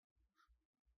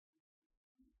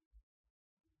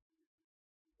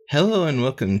Hello and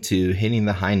welcome to Hitting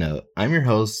the High Note. I'm your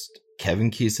host,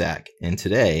 Kevin Cusack, and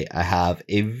today I have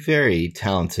a very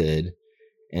talented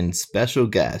and special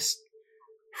guest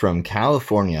from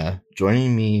California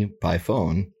joining me by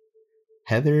phone,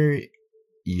 Heather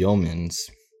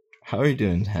Youmans. How are you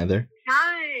doing, Heather?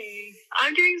 Hi,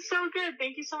 I'm doing so good.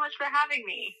 Thank you so much for having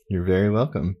me. You're very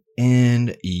welcome.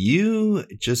 And you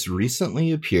just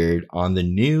recently appeared on the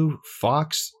new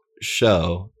Fox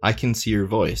show, I Can See Your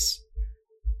Voice.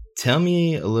 Tell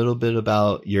me a little bit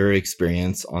about your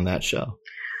experience on that show.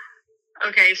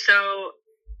 Okay, so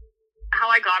how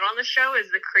I got on the show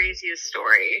is the craziest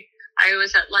story. I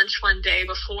was at lunch one day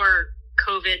before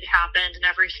COVID happened and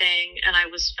everything, and I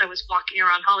was walking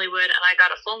around Hollywood, and I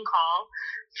got a phone call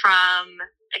from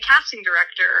a casting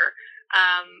director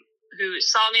who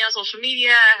saw me on social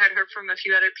media. I had heard from a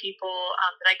few other people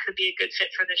that I could be a good fit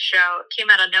for this show. It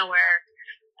came out of nowhere.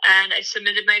 And I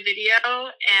submitted my video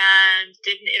and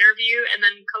did an interview, and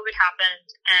then COVID happened.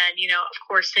 And, of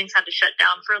course, things had to shut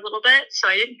down for a little bit. So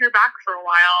I didn't hear back for a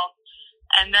while.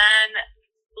 And then,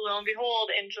 lo and behold,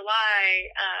 in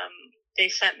July, they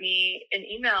sent me an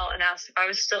email and asked if I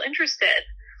was still interested.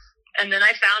 And then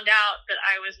I found out that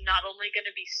I was not only going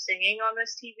to be singing on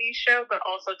this TV show, but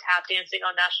also tap dancing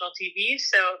on national TV.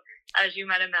 So, as you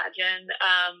might imagine,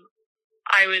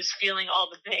 I was feeling all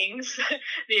the things,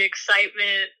 the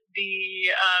excitement,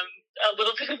 a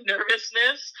little bit of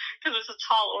nervousness, because it's a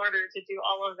tall order to do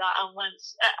all of that at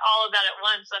once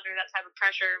under that type of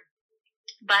pressure.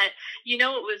 But,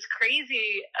 what was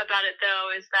crazy about it,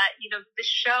 though, is that, this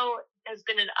show has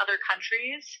been in other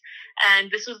countries,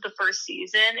 and this was the first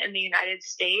season in the United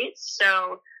States.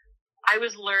 So I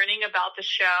was learning about the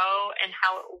show and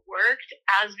how it worked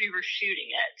as we were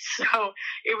shooting it. So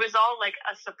it was all like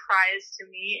a surprise to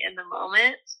me in the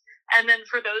moment. And then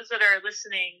for those that are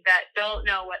listening that don't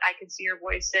know what I Can See Your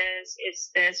Voice is, it's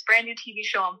this brand new TV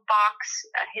show on Fox,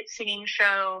 a hit singing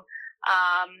show.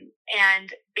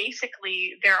 And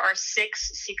basically there are 6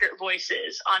 secret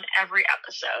voices on every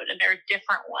episode, and there are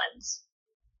different ones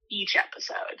each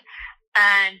episode.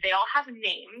 And they all have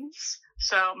names.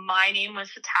 So my name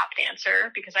was the tap dancer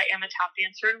because I am a tap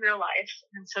dancer in real life.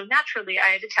 And so naturally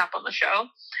I had to tap on the show.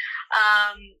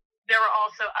 There were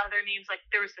also other names, like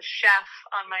there was the chef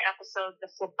on my episode,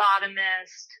 the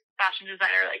phlebotomist, fashion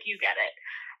designer, like you get it.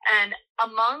 And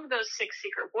among those 6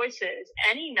 secret voices,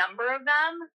 any number of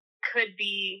them could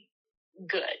be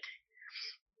good.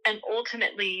 And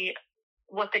ultimately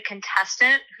what the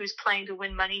contestant who's playing to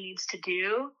win money needs to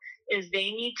do is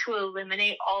they need to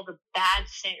eliminate all the bad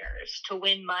singers to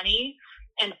win money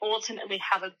and ultimately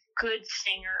have a good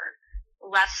singer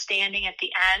left standing at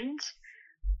the end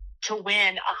to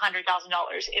win $100,000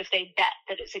 if they bet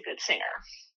that it's a good singer.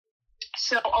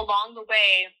 So along the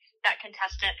way, that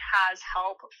contestant has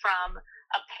help from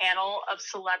a panel of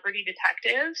celebrity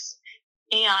detectives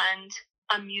and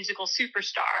a musical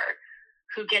superstar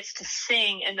who gets to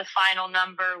sing in the final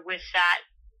number with that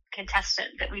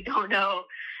contestant that we don't know.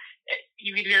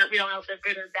 We don't know if they're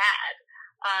good or bad.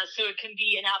 So it can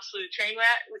be an absolute train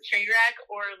wreck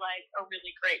or like a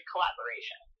really great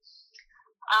collaboration.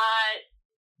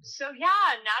 So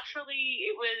yeah, naturally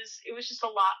it was just a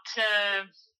lot to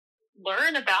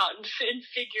learn about and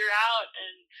figure out.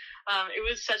 And it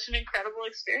was such an incredible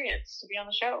experience to be on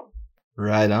the show.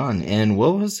 Right on. And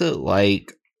what was it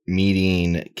like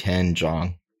meeting Ken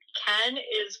Jeong? Ken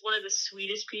is one of the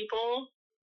sweetest people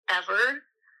ever.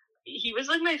 He was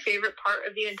like my favorite part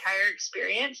of the entire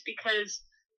experience because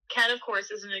Ken, of course,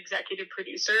 is an executive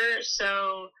producer.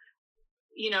 So,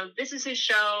 this is his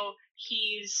show.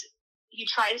 He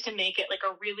tries to make it like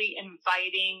a really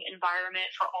inviting environment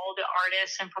for all the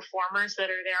artists and performers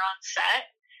that are there on set.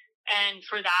 And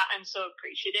for that, I'm so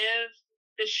appreciative.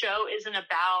 The show isn't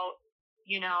about,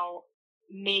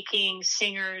 making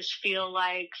singers feel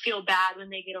bad when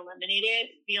they get eliminated.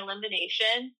 The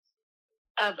elimination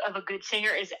of a good singer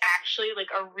is actually like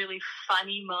a really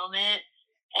funny moment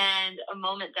and a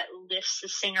moment that lifts the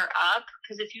singer up.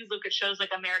 Because if you look at shows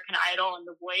like American Idol and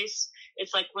The Voice,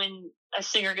 it's like when a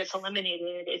singer gets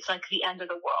eliminated, it's like the end of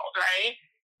the world, right?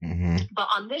 Mm-hmm. But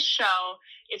on this show,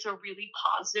 it's a really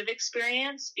positive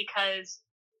experience because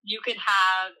you can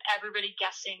have everybody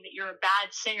guessing that you're a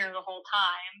bad singer the whole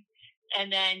time.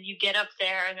 And then you get up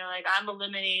there and they're like, I'm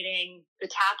eliminating the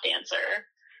tap dancer.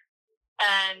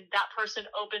 And that person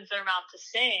opens their mouth to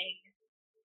sing.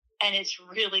 And it's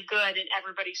really good. And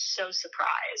everybody's so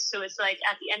surprised. So it's like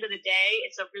at the end of the day,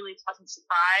 it's a really pleasant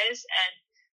surprise. And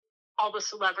all the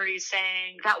celebrities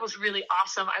saying, that was really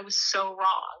awesome. I was so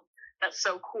wrong. That's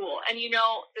so cool. And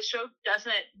the show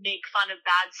doesn't make fun of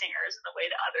bad singers in the way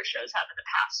that other shows have in the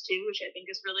past too, which I think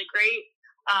is really great.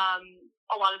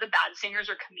 A lot of the bad singers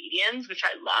are comedians, which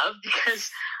I love, because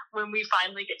when we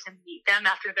finally get to meet them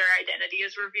after their identity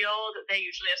is revealed, they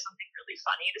usually have something really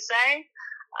funny to say.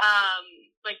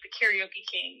 Like the Karaoke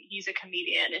King, he's a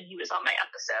comedian, and he was on my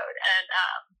episode, and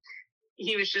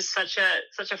he was just such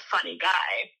a funny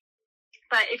guy.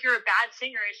 But if you're a bad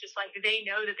singer, it's just like they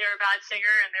know that they're a bad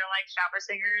singer, and they're like shower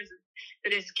singers, and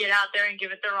they just get out there and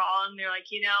give it their all. And they're like,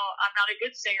 I'm not a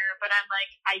good singer, but I'm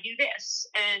like, I do this.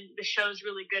 And the show's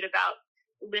really good about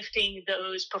lifting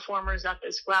those performers up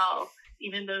as well,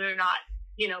 even though they're not,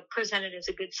 presented as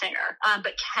a good singer.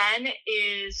 But Ken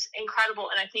is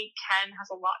incredible. And I think Ken has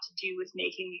a lot to do with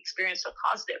making the experience so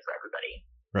positive for everybody.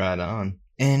 Right on.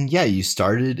 And yeah, you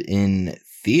started in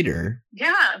theater.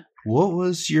 Yeah. What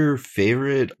was your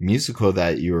favorite musical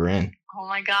that you were in? Oh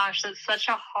my gosh, that's such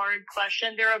a hard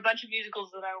question. There are a bunch of musicals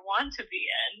that I want to be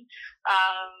in.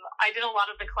 I did a lot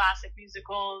of the classic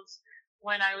musicals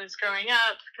when I was growing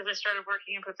up, because I started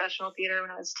working in professional theater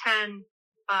when I was 10.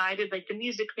 I did like The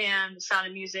Music Man, The Sound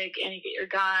of Music, Annie Get Your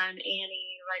Gun,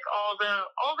 Annie, like all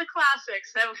the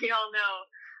classics that we all know.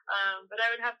 But I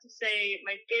would have to say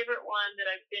my favorite one that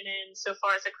I've been in so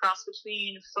far is a cross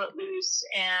between Footloose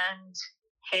and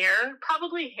Hair,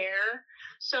 probably Hair.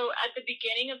 So at the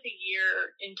beginning of the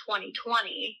year in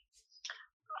 2020,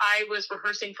 I was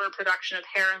rehearsing for a production of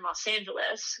Hair in Los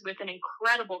Angeles with an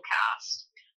incredible cast.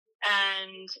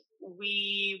 And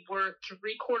we were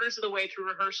 3/4 of the way through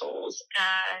rehearsals,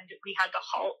 and we had to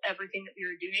halt everything that we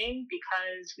were doing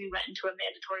because we went into a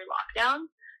mandatory lockdown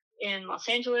in Los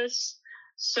Angeles.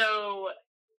 So,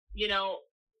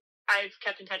 I've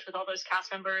kept in touch with all those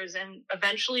cast members, and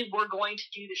eventually we're going to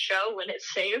do the show when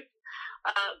it's safe.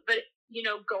 But,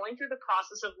 going through the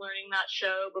process of learning that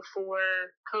show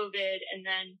before COVID, and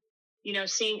then,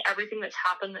 seeing everything that's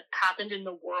happened in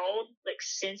the world, like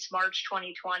since March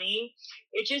 2020,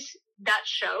 that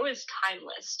show is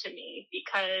timeless to me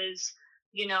because,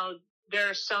 there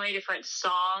are so many different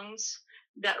songs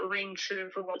that ring true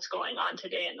for what's going on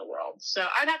today in the world. So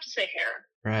I'd have to say Hair.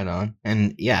 Right on.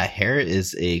 And yeah, Hair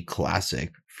is a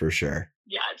classic for sure.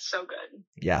 Yeah, it's so good.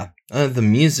 Yeah. The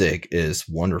music is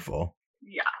wonderful.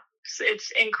 Yeah,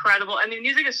 it's incredible. I mean,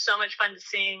 music is so much fun to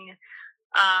sing.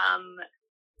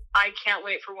 I can't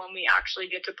wait for when we actually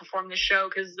get to perform the show,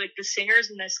 because like the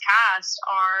singers in this cast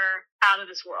are out of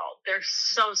this world. They're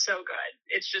so good.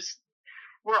 It's just,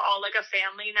 we're all like a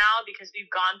family now because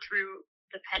we've gone through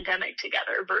the pandemic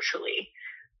together virtually.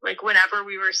 Like whenever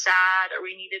we were sad or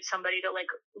we needed somebody to like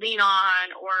lean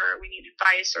on, or we needed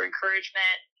advice or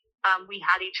encouragement, we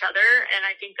had each other. And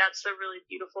I think that's the really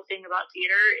beautiful thing about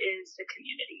theater is the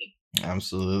community.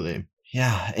 Absolutely.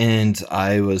 Yeah. And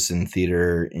I was in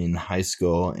theater in high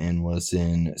school and was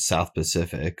in South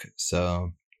Pacific.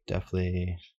 So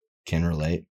definitely can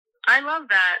relate. I love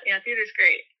that. Yeah. Theater's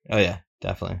great. Oh yeah,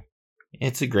 definitely.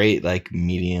 It's a great like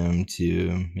medium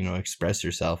to, express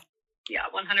yourself. Yeah.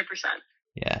 100%.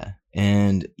 Yeah.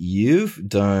 And you've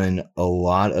done a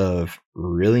lot of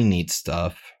really neat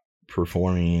stuff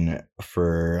performing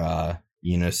for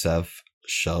UNICEF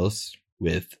shows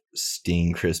with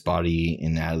Sting, Chris Botti,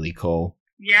 and Natalie Cole.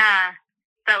 Yeah,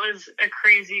 that was a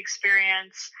crazy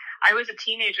experience. I was a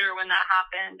teenager when that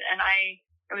happened, and I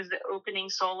was the opening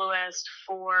soloist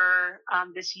for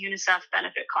this UNICEF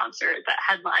benefit concert that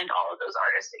headlined all of those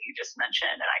artists that you just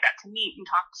mentioned. And I got to meet and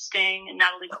talk to Sting and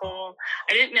Natalie Cole.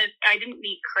 I didn't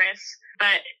meet Chris,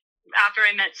 but after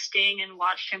I met Sting and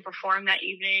watched him perform that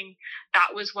evening,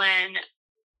 that was when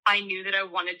I knew that I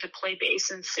wanted to play bass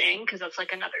and sing, because that's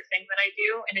like another thing that I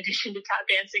do in addition to tap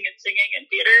dancing and singing and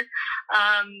theater.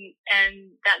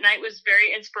 And that night was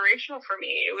very inspirational for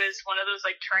me. It was one of those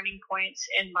like turning points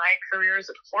in my career as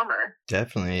a performer.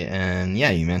 Definitely. And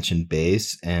yeah, you mentioned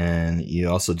bass, and you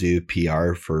also do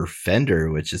PR for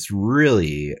Fender, which is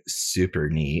really super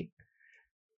neat.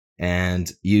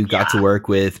 And you got to work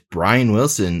with Brian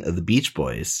Wilson of the Beach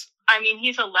Boys. I mean,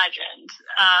 he's a legend.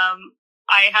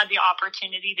 I had the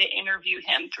opportunity to interview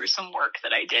him through some work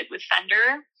that I did with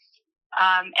Fender.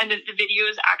 And the video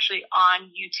is actually on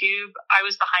YouTube. I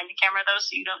was behind the camera though,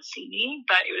 so you don't see me,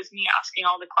 but it was me asking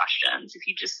all the questions. If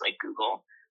you just like Google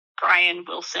Brian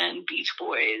Wilson, Beach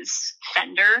Boys,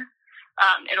 Fender,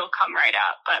 it'll come right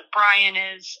up. But Brian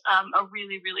is a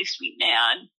really, really sweet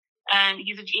man, and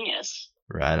he's a genius.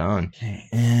 Right on.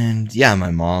 And yeah,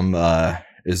 my mom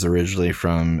is originally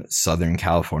from Southern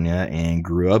California and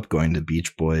grew up going to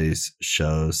Beach Boys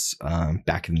shows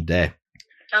back in the day.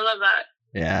 I love that.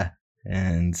 Yeah.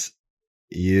 And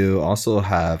you also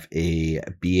have a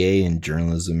BA in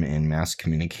journalism and mass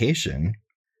communication.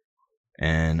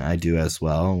 And I do as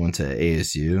well. Went to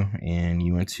ASU, and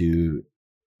you went to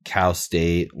Cal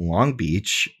State Long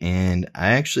Beach, and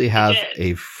I actually have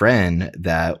a friend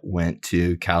that went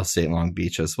to Cal State Long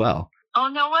Beach as well. Oh,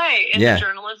 no way. In the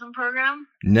journalism program?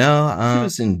 No, I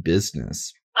was in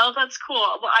business. Oh, that's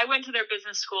cool. Well, I went to their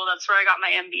business school. That's where I got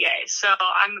my MBA. So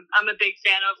I'm a big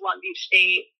fan of Long Beach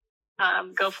State.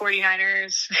 Go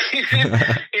 49ers.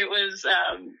 It was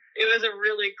a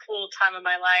really cool time of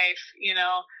my life. You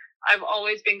know, I've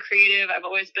always been creative. I've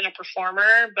always been a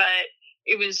performer, but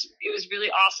it was really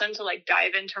awesome to like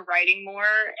dive into writing more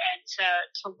and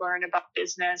to learn about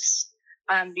business.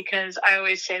 Because I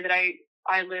always say that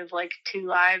I live like two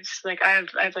lives. Like I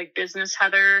have like business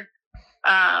Heather,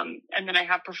 and then I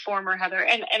have performer Heather.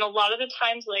 And a lot of the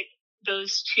times like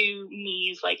those two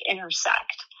me's like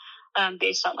intersect,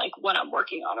 based on like what I'm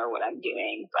working on or what I'm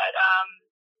doing. But,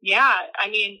 yeah, I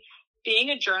mean, being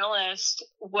a journalist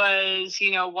was,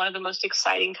 you know, one of the most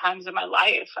exciting times of my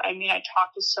life. I mean, I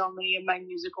talked to so many of my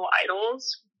musical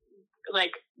idols.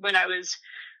 Like when I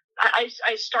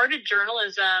started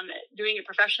journalism, doing it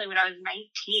professionally when I was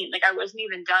 19. Like I wasn't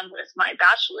even done with my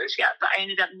bachelor's yet, but I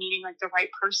ended up meeting like the right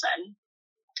person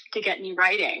to get me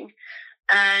writing.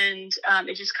 And,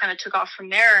 it just kind of took off from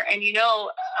there. And, you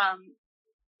know,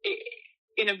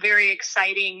 in a very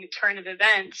exciting turn of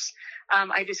events,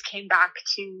 I just came back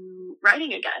to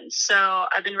writing again. So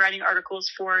I've been writing articles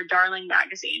for Darling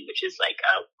magazine, which is like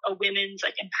a women's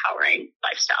like empowering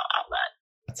lifestyle outlet.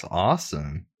 That's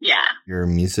awesome. Yeah. Your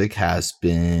music has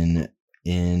been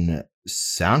in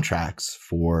soundtracks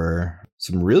for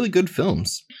some really good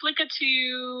films. Flicka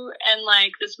 2 and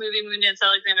like this movie Moondance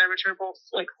Alexander, which are both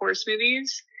like horse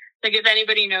movies. Like if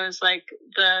anybody knows like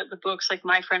the books like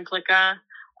My Friend Flicka,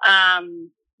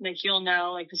 like you'll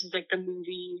know like this is like the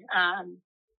movie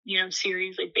you know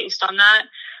series like based on that.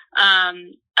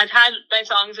 I've had my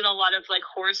songs in a lot of like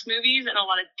horse movies and a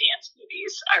lot of dance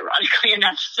movies, ironically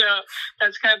enough. So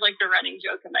that's kind of like the running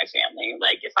joke in my family.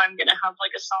 Like if I'm gonna have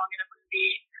like a song in a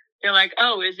movie, they're like,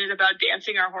 oh, is it about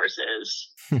dancing or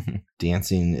horses?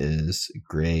 Dancing is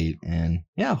great, and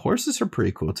yeah, horses are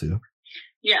pretty cool too.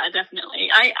 Yeah, definitely.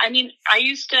 I mean, I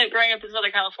used to, growing up in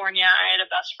Southern California, I had a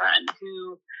best friend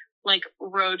who like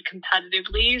rode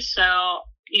competitively. So,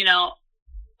 you know,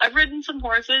 I've ridden some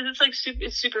horses. It's like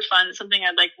it's super fun. It's something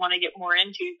I'd like want to get more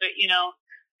into, but you know,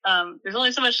 there's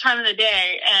only so much time in the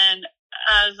day. And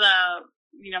as,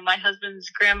 you know, my husband's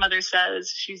grandmother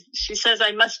says, she says,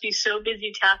 I must be so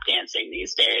busy tap dancing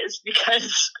these days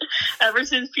because ever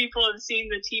since people have seen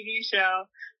the TV show,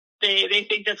 they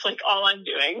think that's like all I'm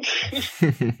doing.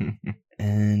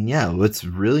 And yeah, what's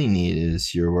really neat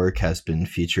is your work has been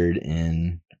featured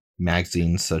in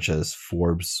magazines such as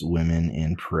Forbes, Women,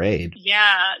 and Parade.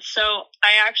 Yeah, so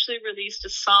I actually released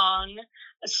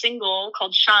a single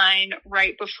called Shine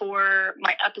right before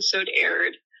my episode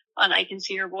aired on I Can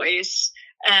See Your Voice.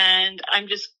 And I'm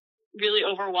just really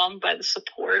overwhelmed by the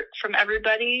support from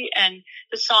everybody. And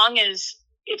the song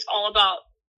it's all about,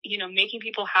 you know, making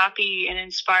people happy and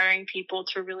inspiring people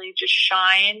to really just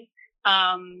shine,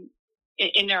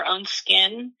 in their own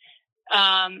skin,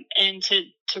 and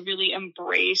to really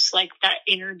embrace like that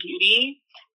inner beauty.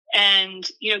 And,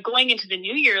 you know, going into the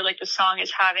new year, like the song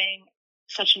is having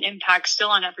such an impact still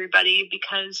on everybody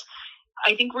because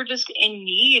I think we're just in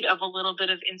need of a little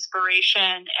bit of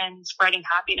inspiration and spreading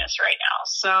happiness right now.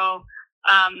 So,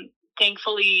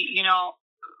 thankfully, you know,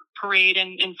 Parade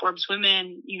and Forbes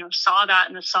Women, you know, saw that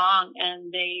in the song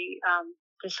and they,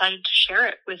 decided to share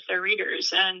it with their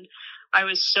readers. And I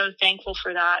was so thankful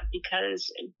for that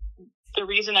because the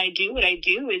reason I do what I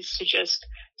do is to just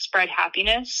spread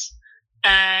happiness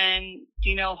and,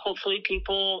 you know, hopefully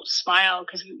people smile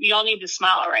because we all need to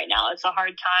smile right now. It's a hard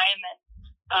time.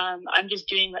 And I'm just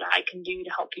doing what I can do to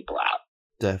help people out.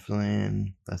 Definitely.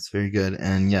 And that's very good.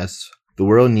 And yes, the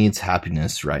world needs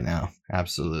happiness right now.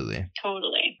 Absolutely.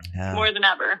 Totally. Yeah. More than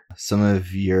ever. Some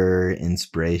of your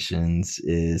inspirations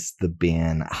is the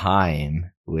band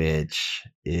Haim, which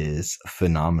is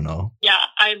phenomenal. Yeah,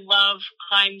 I love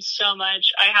Haim so much.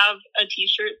 I have a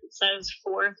t-shirt that says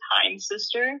Fourth Haim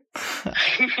Sister.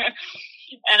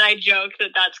 And I joke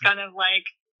that that's kind of like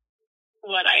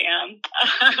what I am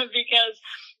because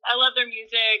I love their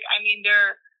music. I mean,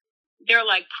 they're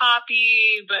like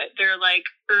poppy, but they're like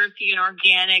earthy and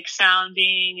organic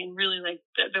sounding and really like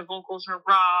the vocals are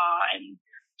raw and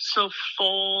so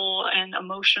full and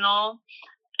emotional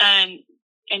and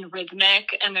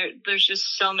rhythmic. And there's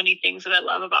just so many things that I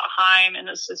love about Haim and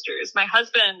the sisters. My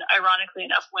husband, ironically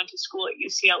enough, went to school at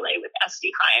UCLA with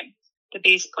Esty Haim, the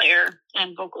bass player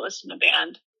and vocalist in the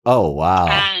band. Oh, wow.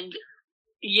 And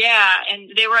yeah,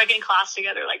 and they were like in class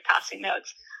together, like passing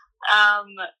notes.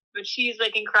 but she's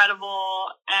like incredible,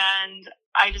 and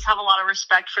I just have a lot of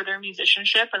respect for their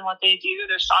musicianship and what they do.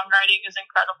 Their songwriting is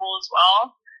incredible as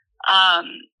well.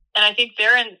 And I think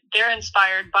they're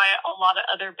inspired by a lot of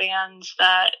other bands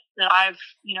that I've,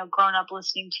 you know, grown up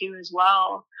listening to as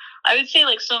well. I would say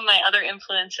like some of my other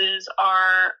influences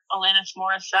are Alanis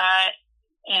Morissette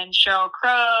and Sheryl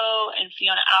Crow and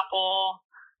Fiona Apple.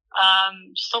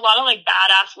 Just a lot of like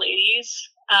badass ladies,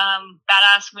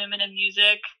 badass women in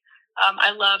music.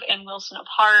 I love Ann Wilson of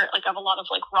Heart. Like I have a lot of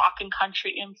like rock and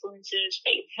country influences,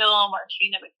 Faith Hill,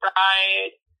 Martina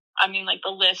McBride. I mean, like the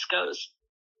list goes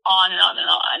on and on and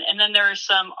on. And then there are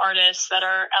some artists that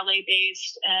are LA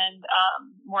based and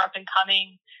more up and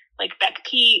coming, like Beck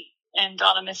Pete and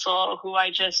Donna Missile, who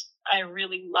I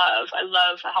really love. I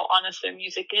love how honest their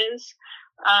music is.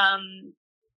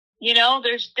 You know,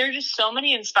 there's just so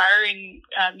many inspiring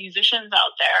musicians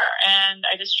out there, and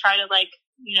I just try to like,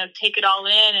 you know, take it all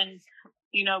in and,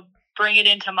 you know, bring it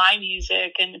into my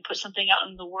music and put something out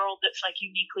in the world that's like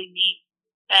uniquely me.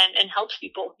 And helps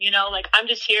people, you know, like I'm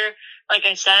just here, like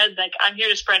I said, like I'm here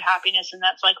to spread happiness, and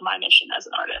that's like my mission as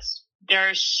an artist. There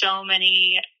are so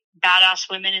many badass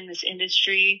women in this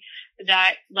industry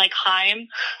that like Haim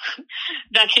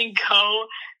that can go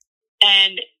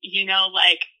and, you know,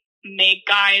 like make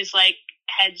guys like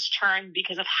heads turn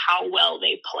because of how well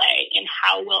they play and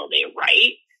how well they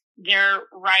write. They're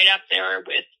right up there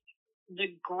with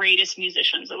the greatest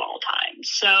musicians of all time.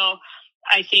 So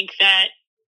I think that,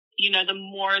 you know, the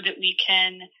more that we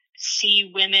can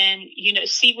see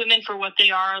women for what they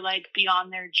are, like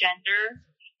beyond their gender,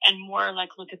 and more like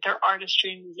look at their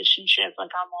artistry and musicianship,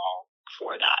 like I'm all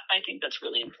for that. I think that's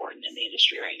really important in the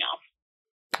industry right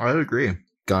now. I would agree.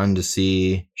 Gone to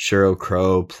see Sheryl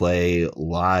Crow play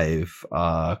live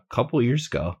a couple years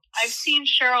ago. I've seen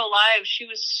Sheryl live. She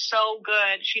was so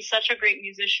good. She's such a great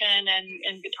musician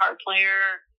and guitar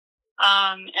player.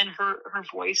 And her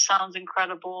voice sounds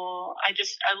incredible. I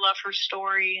love her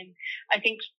story. And I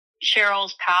think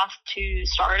Cheryl's path to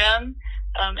stardom,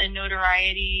 and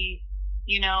notoriety,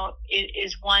 you know,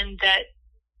 is one that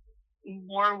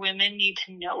more women need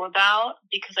to know about,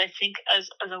 because I think as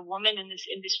a woman in this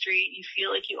industry, you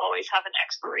feel like you always have an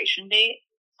expiration date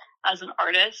as an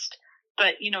artist.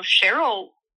 But, you know, Sheryl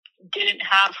didn't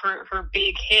have her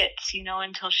big hits, you know,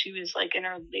 until she was like in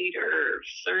her later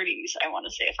 30s, I want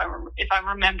to say, if I'm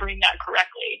remembering that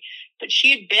correctly. But she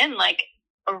had been like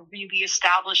a really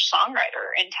established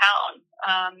songwriter in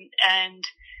town.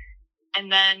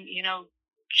 And then, you know,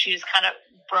 she just kind of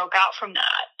broke out from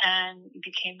that and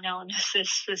became known as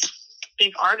this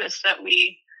big artist that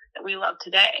we love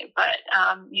today. But,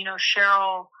 you know,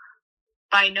 Sheryl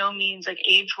by no means, like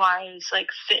age wise, like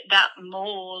fit that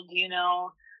mold, you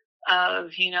know,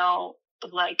 of, you know,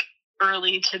 like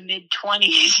early to mid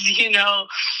 20s, you know,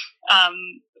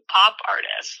 pop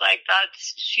artists. Like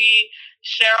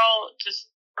Sheryl, just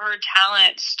her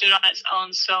talent stood on its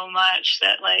own so much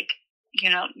that, like, you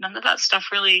know, none of that stuff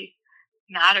really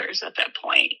matters at that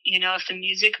point. You know, if the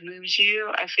music moves you,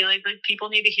 I feel like people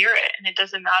need to hear it, and it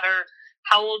doesn't matter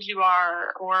how old you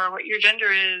are or what your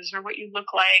gender is or what you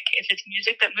look like. If it's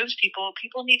music that moves people,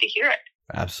 people need to hear it.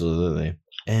 Absolutely.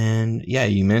 And yeah,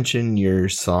 you mentioned your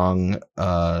song,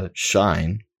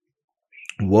 Shine.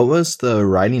 What was the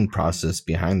writing process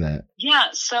behind that? Yeah,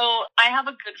 so I have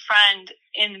a good friend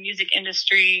in the music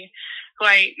industry who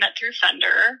I met through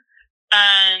Fender.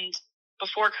 And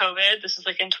before COVID, this is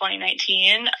like in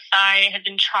 2019, I had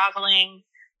been traveling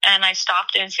and I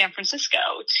stopped in San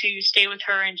Francisco to stay with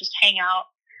her and just hang out.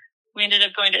 We ended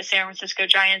up going to a San Francisco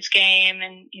Giants game,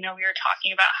 and, you know, we were talking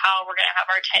about how we're going to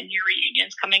have our 10-year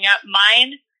reunions coming up.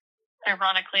 Mine,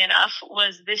 ironically enough,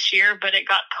 was this year, but it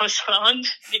got postponed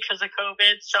because of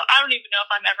COVID. So I don't even know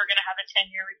if I'm ever going to have a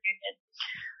 10-year reunion.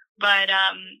 But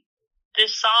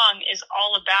this song is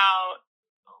all about,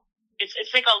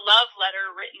 it's like a love letter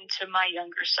written to my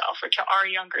younger self, or to our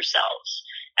younger selves.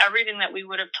 Everything that we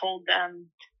would have told them,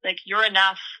 like, you're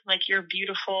enough, like, you're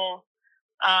beautiful,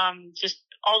 just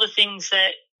all the things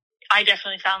that I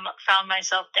definitely found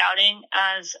myself doubting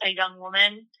as a young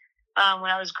woman,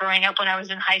 when I was growing up, when I was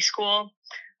in high school.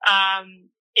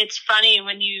 It's funny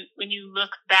when you look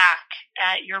back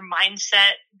at your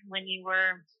mindset when you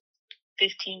were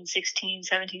 15, 16,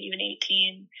 17, even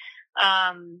 18,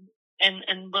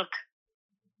 and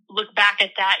look back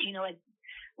at that, you know,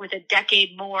 with a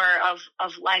decade more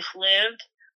of life lived,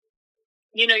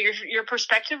 you know, your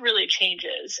perspective really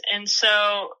changes. And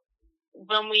so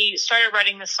when we started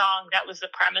writing the song, that was the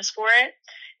premise for it.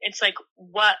 It's like,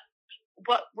 what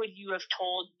would you have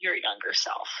told your younger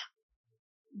self?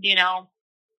 You know,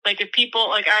 like, if people,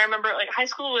 like, I remember, like, high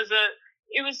school was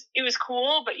it was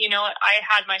cool, but I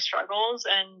had my struggles,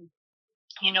 and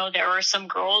there were some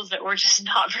girls that were just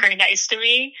not very nice to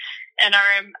me, and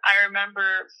I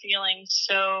remember feeling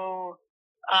so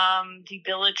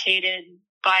debilitated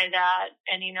by that.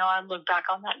 And I look back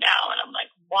on that now, and I'm like,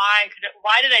 why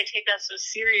did I take that so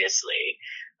seriously?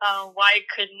 Why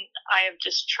couldn't I have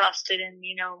just trusted in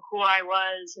who I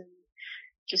was, and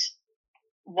just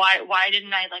why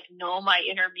didn't I know my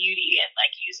inner beauty and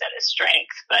use that as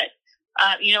strength? But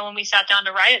when we sat down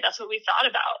to write it, that's what we thought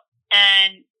about.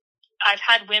 And I've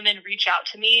had women reach out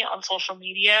to me on social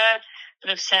media that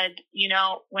have said,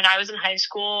 when I was in high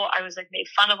school, I was made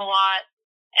fun of a lot.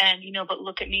 And, but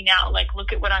look at me now,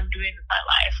 look at what I'm doing with my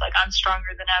life. I'm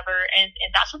stronger than ever. And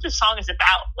that's what this song is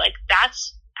about.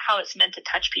 That's how it's meant to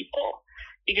touch people,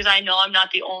 because I know I'm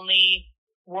not the only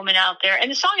woman out there. And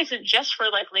the song isn't just for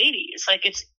ladies.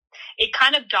 It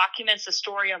kind of documents the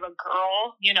story of a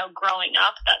girl, growing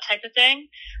up, that type of thing.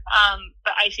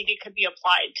 But I think it could be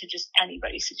applied to just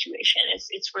anybody's situation.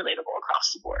 It's relatable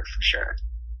across the board for sure.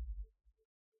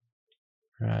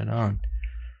 Right on.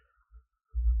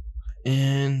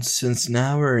 And since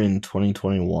now we're in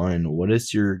 2021, what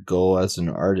is your goal as an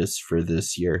artist for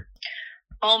this year?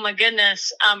 Oh my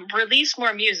goodness. Release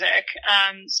more music.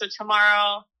 So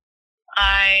tomorrow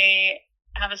I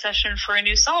have a session for a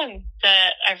new song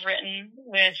that I've written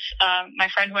with my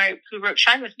friend who wrote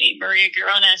Shine With Me, Maria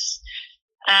Gironis.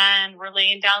 And we're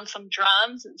laying down some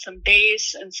drums and some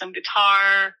bass and some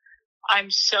guitar.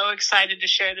 I'm so excited to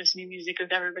share this new music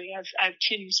with everybody. I have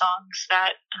 2 new songs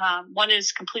that one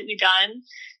is completely done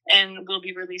and will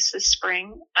be released this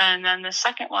spring. And then the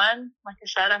second one, like I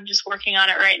said, I'm just working on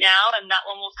it right now, and that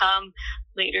one will come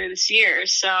later this year.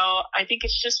 So I think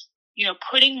it's just,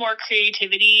 putting more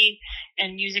creativity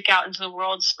and music out into the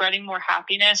world, spreading more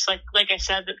happiness. Like I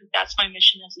said, that's my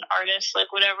mission as an artist.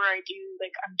 Whatever I do,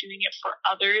 I'm doing it for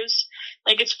others.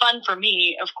 It's fun for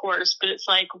me, of course, but it's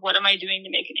what am I doing to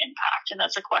make an impact? And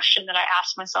that's a question that I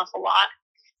ask myself a lot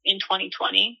in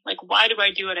 2020. Why do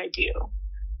I do what I do?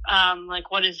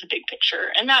 What is the big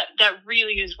picture? And that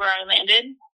really is where I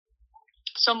landed.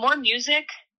 So more music,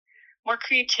 more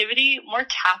creativity, more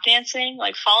tap dancing.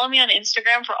 Follow me on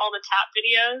Instagram for all the tap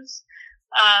videos.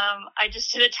 I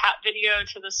just did a tap video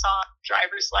to the song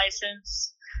Driver's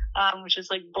License, which is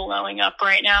blowing up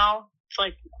right now.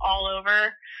 It's all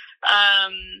over.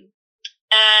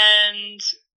 And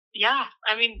yeah,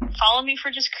 follow me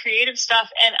for just creative stuff.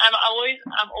 And I'm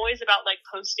always about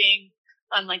posting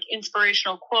on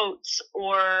inspirational quotes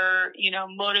or,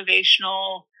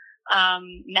 motivational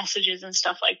messages and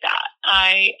stuff like that.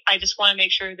 I just want to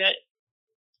make sure that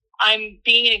I'm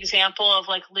being an example of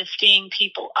lifting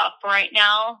people up right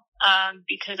now,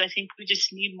 because I think we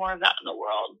just need more of that in the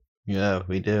world. Yeah,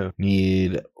 we do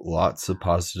need lots of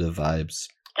positive vibes.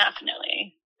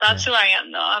 Definitely. That's who I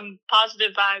am, though. I'm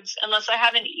positive vibes, unless I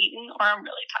haven't eaten or I'm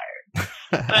really tired.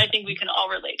 But I think we can all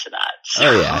relate to that. So.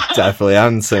 Oh yeah, definitely.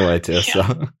 I'm the same way too. Yeah.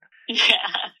 So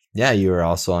Yeah. Yeah, you were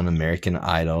also on American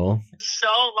Idol. So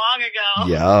long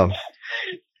ago. Yeah.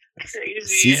 Crazy.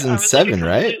 Season 7,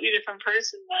 right? A completely different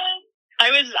person then.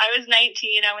 I was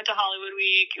 19. I went to Hollywood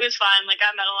Week. It was fun. I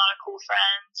met a lot of cool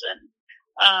friends,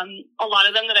 and a lot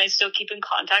of them that I still keep in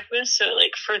contact with. So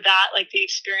for that, the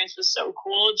experience was so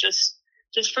cool.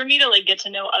 Just for me to get to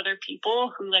know other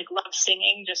people who love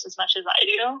singing just as much as I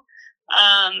do.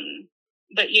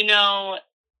 But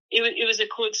it was a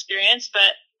cool experience.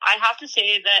 But I have to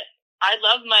say that I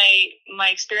love my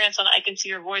experience on I Can See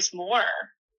Your Voice more,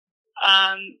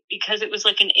 because it was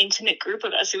an intimate group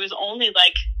of us. It was only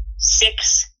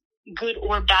 6 good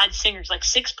or bad singers,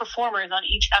 6 performers on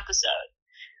each episode.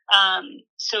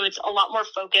 So it's a lot more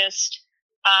focused.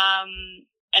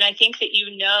 And I think that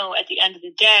at the end of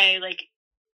the day,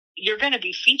 you're going to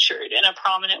be featured in a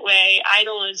prominent way.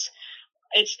 Idol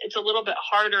it's a little bit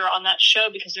harder on that show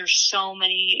because there's so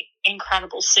many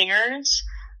incredible singers.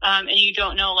 And you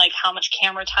don't know how much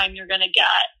camera time you're going to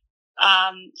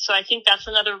get. So I think that's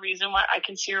another reason why I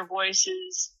Can See Your Voice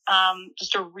is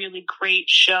just a really great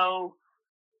show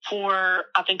for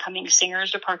up and coming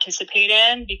singers to participate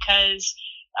in, because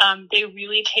they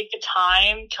really take the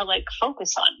time to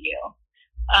focus on you.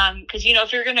 Because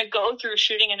if you're going to go through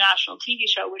shooting a national TV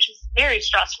show, which is very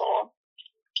stressful,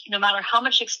 no matter how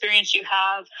much experience you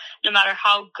have, no matter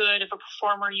how good of a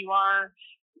performer you are,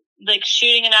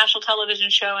 shooting a national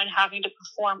television show and having to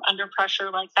perform under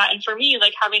pressure like that. And for me,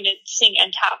 having to sing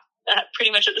and tap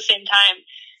pretty much at the same time,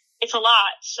 it's a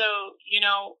lot. So,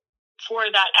 for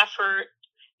that effort,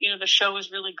 the show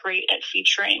was really great at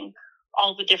featuring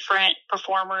all the different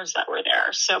performers that were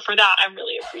there. So for that, I'm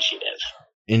really appreciative.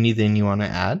 Anything you want to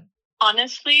add?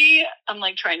 Honestly, I'm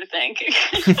like trying to think.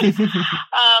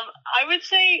 I would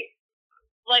say,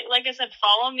 like I said,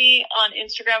 follow me on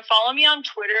Instagram, follow me on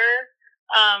Twitter,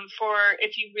 for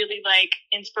if you really like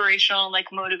inspirational,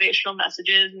 like motivational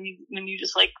messages, and when you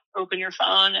just like open your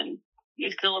phone and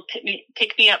you feel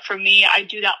pick me up from me. I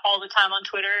do that all the time on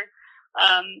Twitter.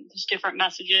 Just different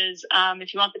messages.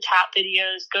 If you want the tap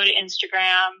videos, go to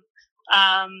Instagram.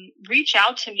 Reach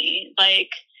out to me. Like,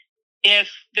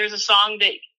 if there's a song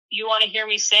that you want to hear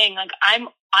me sing, like I'm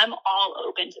all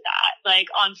open to that. Like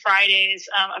on Fridays,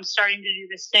 I'm starting to do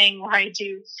this thing where I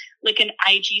do like an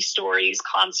IG stories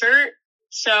concert.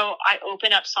 So I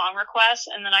open up song requests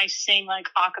and then I sing like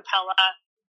a cappella,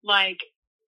 like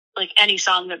any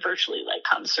song that virtually like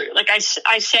comes through. Like I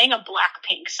sang a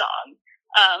Blackpink song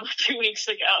 2 weeks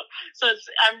ago. So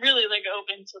I'm really like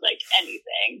open to like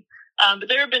anything. But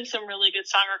there have been some really good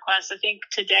song requests. I think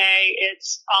today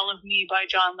it's All of Me by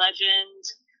John Legend.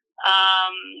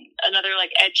 Another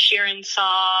like Ed Sheeran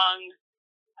song,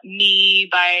 Me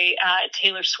by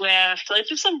Taylor Swift. Like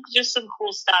just some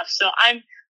cool stuff. So I'm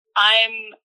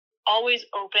always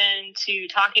open to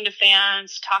talking to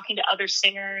fans, talking to other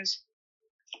singers,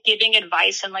 giving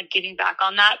advice and like giving back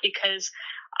on that, because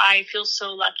I feel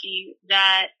so lucky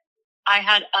that I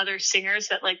had other singers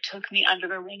that like took me under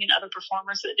their wing and other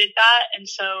performers that did that. And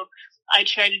so I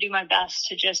try to do my best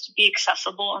to just be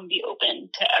accessible and be open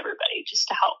to everybody just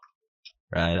to help.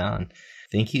 Right on.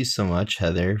 Thank you so much,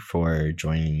 Heather, for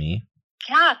joining me.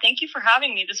 Yeah, thank you for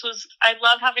having me. I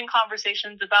love having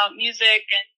conversations about music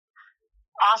and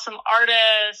awesome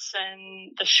artists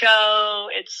and the show.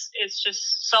 It's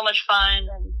just so much fun,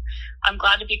 and I'm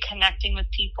glad to be connecting with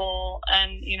people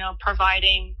and, you know,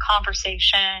 providing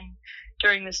conversation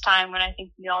during this time when I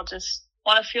think we all just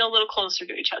want to feel a little closer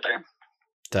to each other.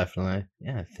 Definitely.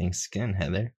 Yeah. Thanks again,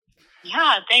 Heather.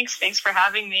 Yeah. Thanks for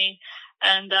having me.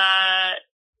 And,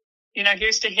 you know,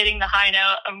 here's to hitting the high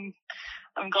note.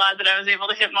 I'm glad that I was able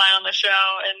to hit mine on the show,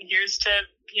 and here's to,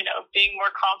 you know, being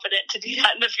more confident to do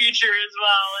that in the future as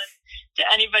well. And to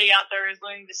anybody out there who's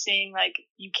learning to sing, like,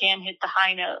 you can hit the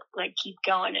high note, like, keep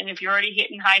going. And if you're already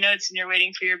hitting high notes and you're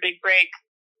waiting for your big break,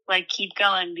 like, keep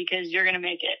going, because you're going to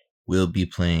make it. We'll be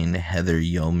playing Heather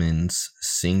Youmans'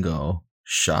 single,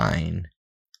 Shine,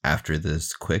 after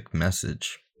this quick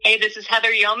message. Hey, this is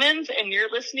Heather Youmans, and you're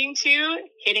listening to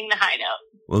Hitting the High Note.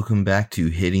 Welcome back to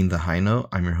Hitting the High Note.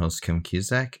 I'm your host, Kevin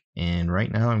Cusack, and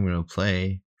right now I'm going to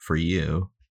play for you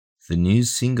the new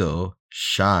single,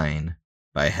 Shine,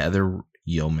 by Heather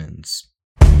Youmans.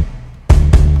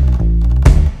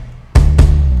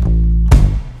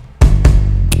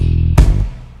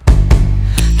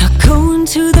 Not going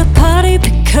to the party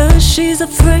because she's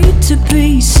afraid to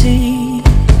be seen.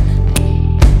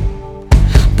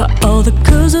 But all the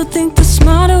girls who think they're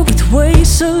smarter with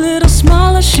waist a little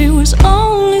smaller. She was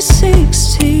only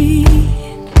 16,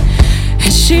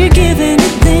 and she give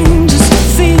anything just to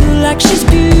feel like she's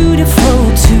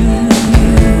beautiful too.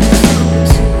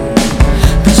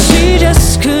 But she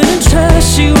just couldn't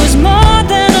trust she was more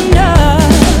than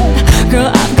enough. Girl,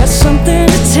 I've got something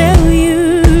to tell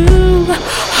you.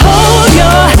 Hold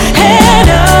your head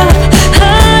up,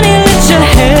 honey, let your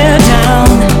hair down.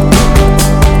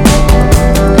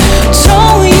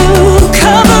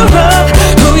 Cover up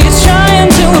who you're trying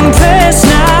to impress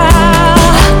now.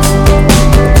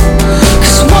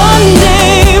 'Cause one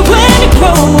day when you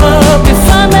grow up, you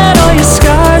find that all your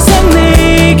scars that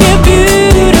make you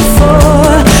beautiful,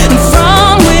 and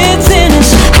from within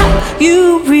is how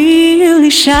you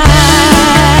really shine.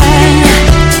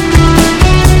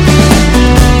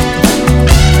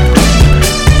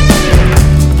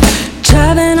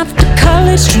 Driving up to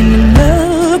college, dreaming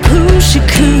of who she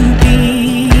could be.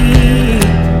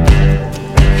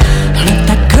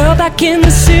 Back in the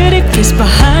city, face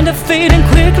behind her, fading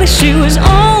quickly. She was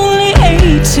only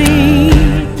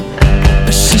 18,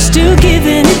 but she's still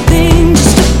giving anything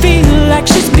just to feel like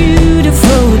she's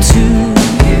beautiful too.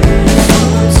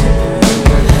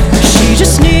 She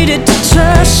just needed to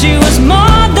trust she was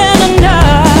more than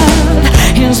enough.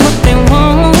 Here's what they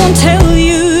won't tell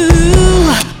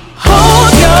you.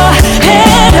 Hold your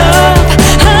head up,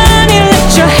 honey,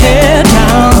 let your hair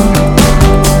down.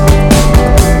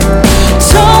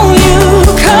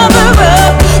 Cover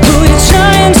up who you're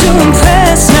trying to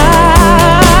impress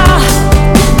now.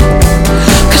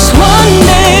 'Cause one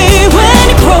day when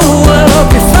you grow up,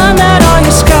 you find out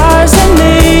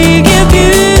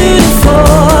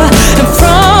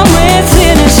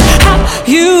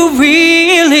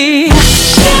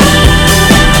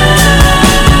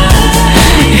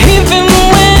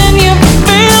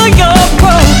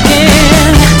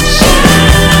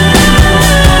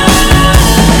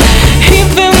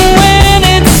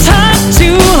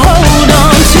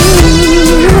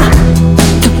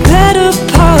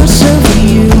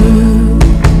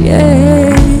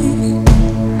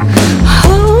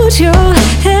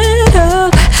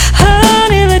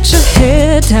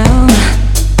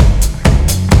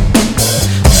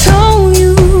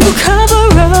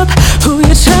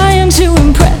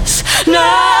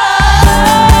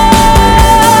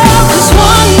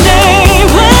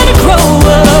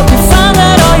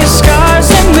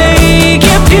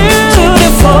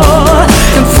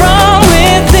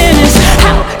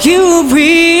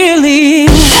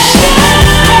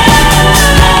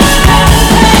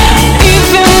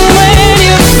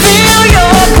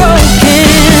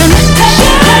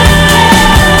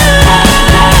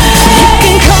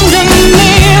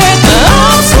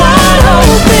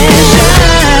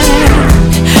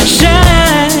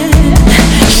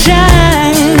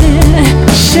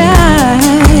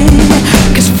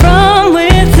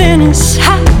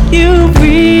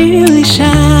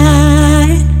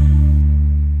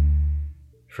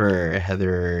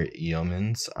Heather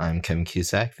Youmans. I'm Kevin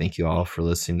Cusack. Thank you all for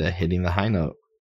listening to Hitting the High Note.